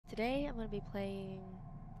today I'm gonna be playing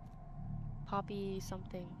Poppy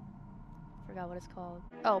something. Forgot what it's called.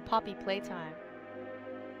 Oh, Poppy Playtime.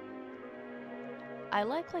 I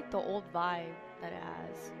like the old vibe that it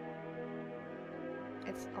has.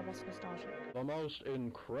 It's almost nostalgic. The most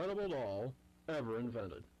incredible doll ever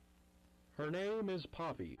invented. Her name is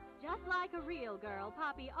Poppy. Just like a real girl,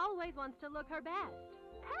 Poppy always wants to look her best.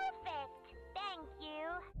 Perfect! Thank you.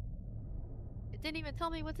 It didn't even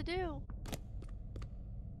tell me what to do.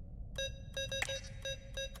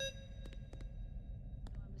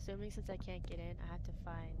 I'm assuming since I can't get in, I have to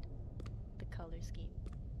find the color scheme.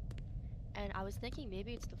 And I was thinking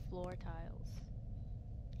maybe it's the floor tiles.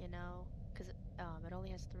 You know? Because it only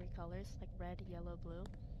has 3 colors, like red, yellow, blue.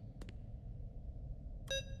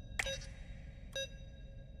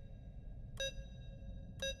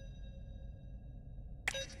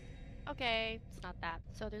 Okay, it's not that.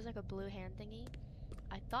 So there's like a blue hand thingy.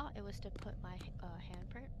 I thought it was to put my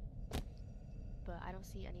handprint, but I don't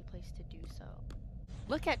see any place to do so.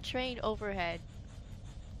 Look at train overhead.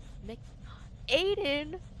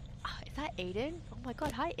 Aiden! Is that Aiden? Oh my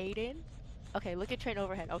god, hi Aiden. Okay, look at train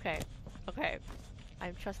overhead. Okay. Okay.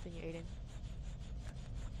 I'm trusting you, Aiden.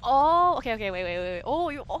 Oh, okay, wait.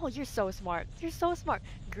 Oh, you're so smart. You're so smart.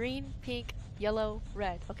 Green, pink, yellow,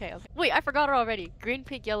 red. Okay. Wait, I forgot it already. Green,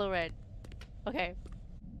 pink, yellow, red. Okay.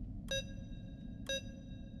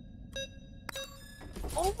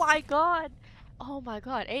 Oh my god. Oh my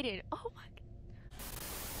god, Aiden. Oh my god.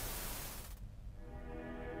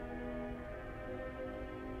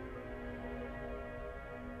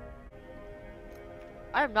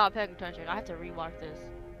 I am not paying attention. I have to rewatch this.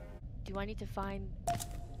 Do I need to find...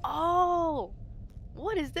 Oh!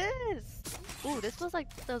 What is this? Ooh, this was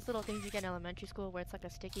like those little things you get in elementary school where it's like a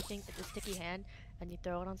sticky thing, it's a sticky hand, and you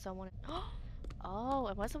throw it on someone. Oh,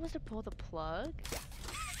 am I supposed to pull the plug?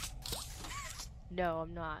 No,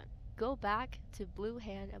 I'm not. Go back to blue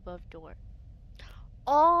hand above door.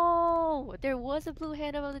 Oh! There was a blue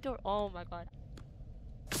hand above the door. Oh my god.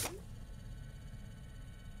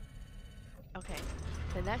 Okay.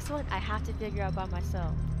 The next one, I have to figure out by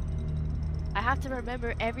myself. I have to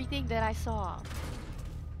remember everything that I saw.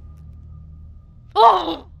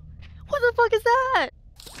 Oh! What the fuck is that?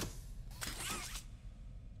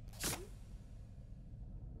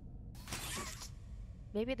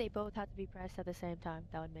 Maybe they both have to be pressed at the same time.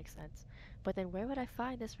 That would make sense. But then where would I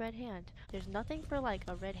find this red hand? There's nothing for like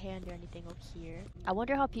a red hand or anything over here. I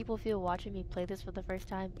wonder how people feel watching me play this for the first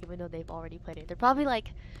time, even though they've already played it. They're probably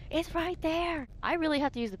like, it's right there! I really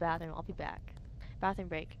have to use the bathroom. I'll be back. Bathroom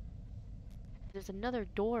break. There's another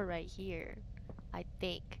door right here, I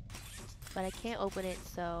think. But I can't open it,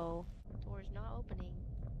 so... Door's not opening.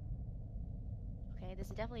 Okay, this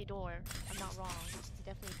is definitely a door. I'm not wrong. This is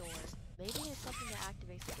definitely a door. Maybe there's something that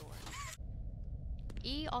activates the door.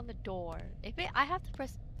 E on the door. If I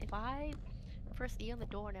press E on the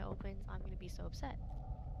door and it opens, I'm gonna be so upset.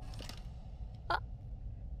 Ah.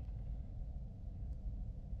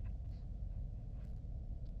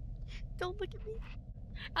 Don't look at me.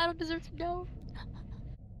 I don't deserve to know.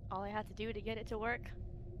 All I had to do to get it to work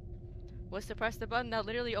was to press the button that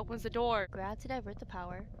literally opens the door. Grab to divert the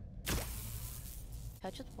power.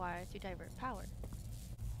 Touch with wire to divert power.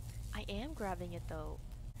 I am grabbing it though.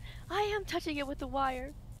 I am touching it with the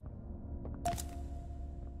wire. The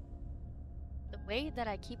way that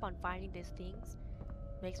I keep on finding these things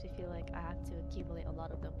makes me feel like I have to accumulate a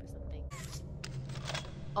lot of them for something.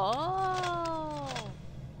 Oh!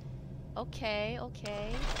 Okay.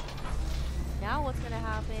 Now what's gonna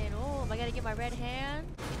happen? Oh, am I gonna get my red hand?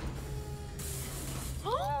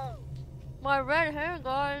 Oh! My red hand,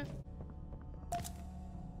 guys!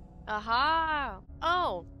 Aha!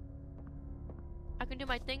 Oh! I can do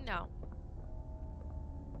my thing now.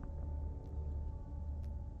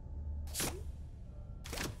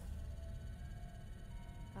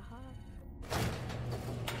 Aha.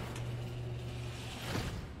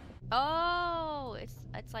 Oh!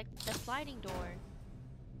 It's like the sliding door.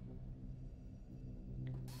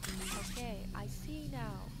 Okay, I see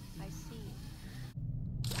now. I see.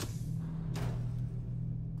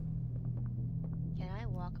 Can I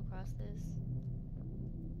walk across this?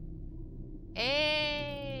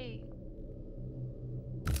 Hey!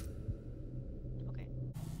 Okay.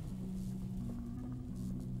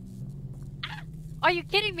 Ah! Are you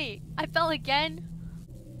kidding me? I fell again?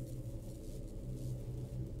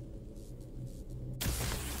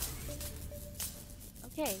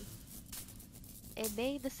 Okay. It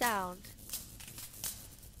made the sound.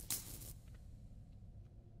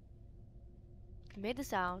 It made the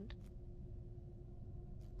sound.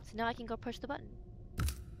 So now I can go push the button.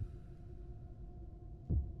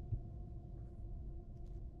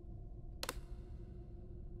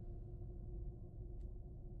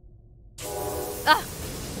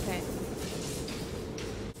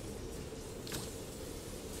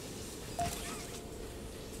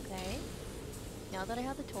 that I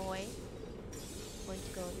have the toy, I'm going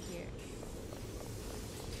to go over here.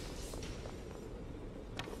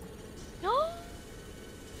 No!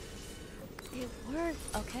 It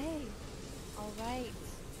worked! Okay. Alright.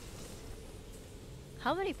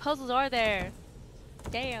 How many puzzles are there?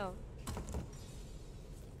 Damn.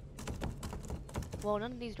 Well,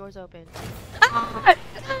 none of these doors open. Ah!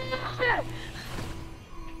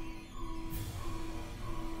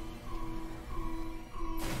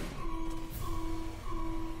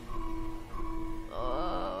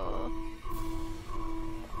 Oh.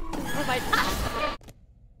 Oh my.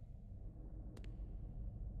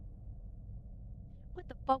 What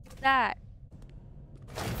the fuck was that?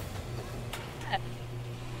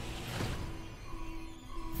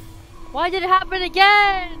 Why did it happen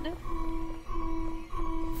again?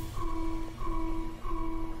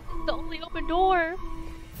 The only open door.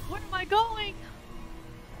 Where am I going?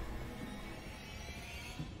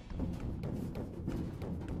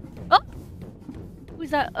 Oh!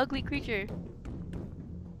 Who's that ugly creature?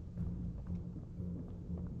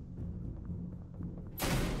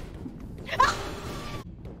 Ah!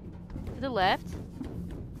 To the left?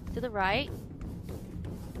 To the right?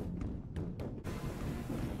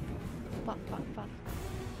 Fuck, fuck, fuck.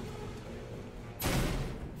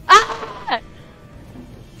 Ah!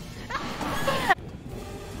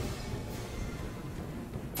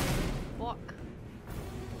 Fuck.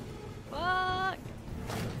 Fuck.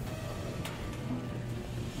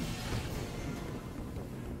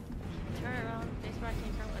 Turn around. Face where I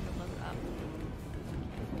came from and then look up.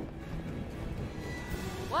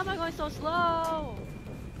 Why am I going so slow?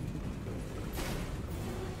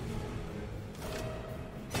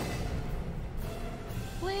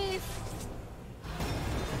 Please.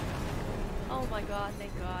 Oh my god,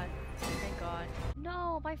 thank god. Thank god.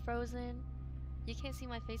 No, am I frozen? You can't see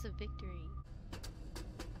my face of victory.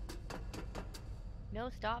 No,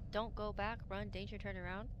 stop, don't go back, run, danger, turn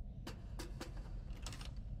around.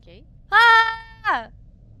 Okay. Ah!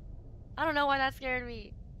 I don't know why that scared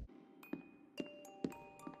me.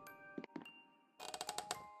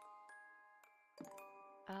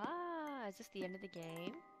 Ah, is this the end of the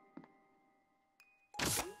game?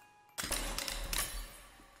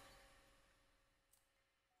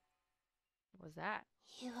 What was that?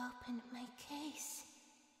 You opened my case.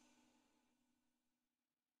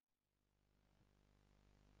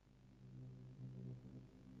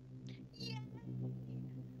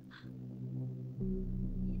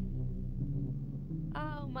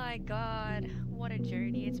 Oh my god, what a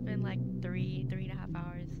journey. It's been like 3.5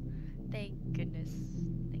 hours. Thank goodness.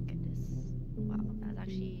 Thank goodness. Wow, that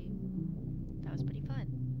was pretty fun.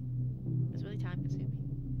 It was really time consuming.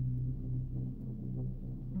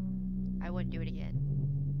 I wouldn't do it again.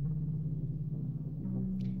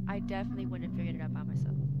 I definitely wouldn't have figured it out by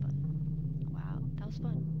myself, but wow, that was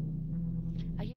fun.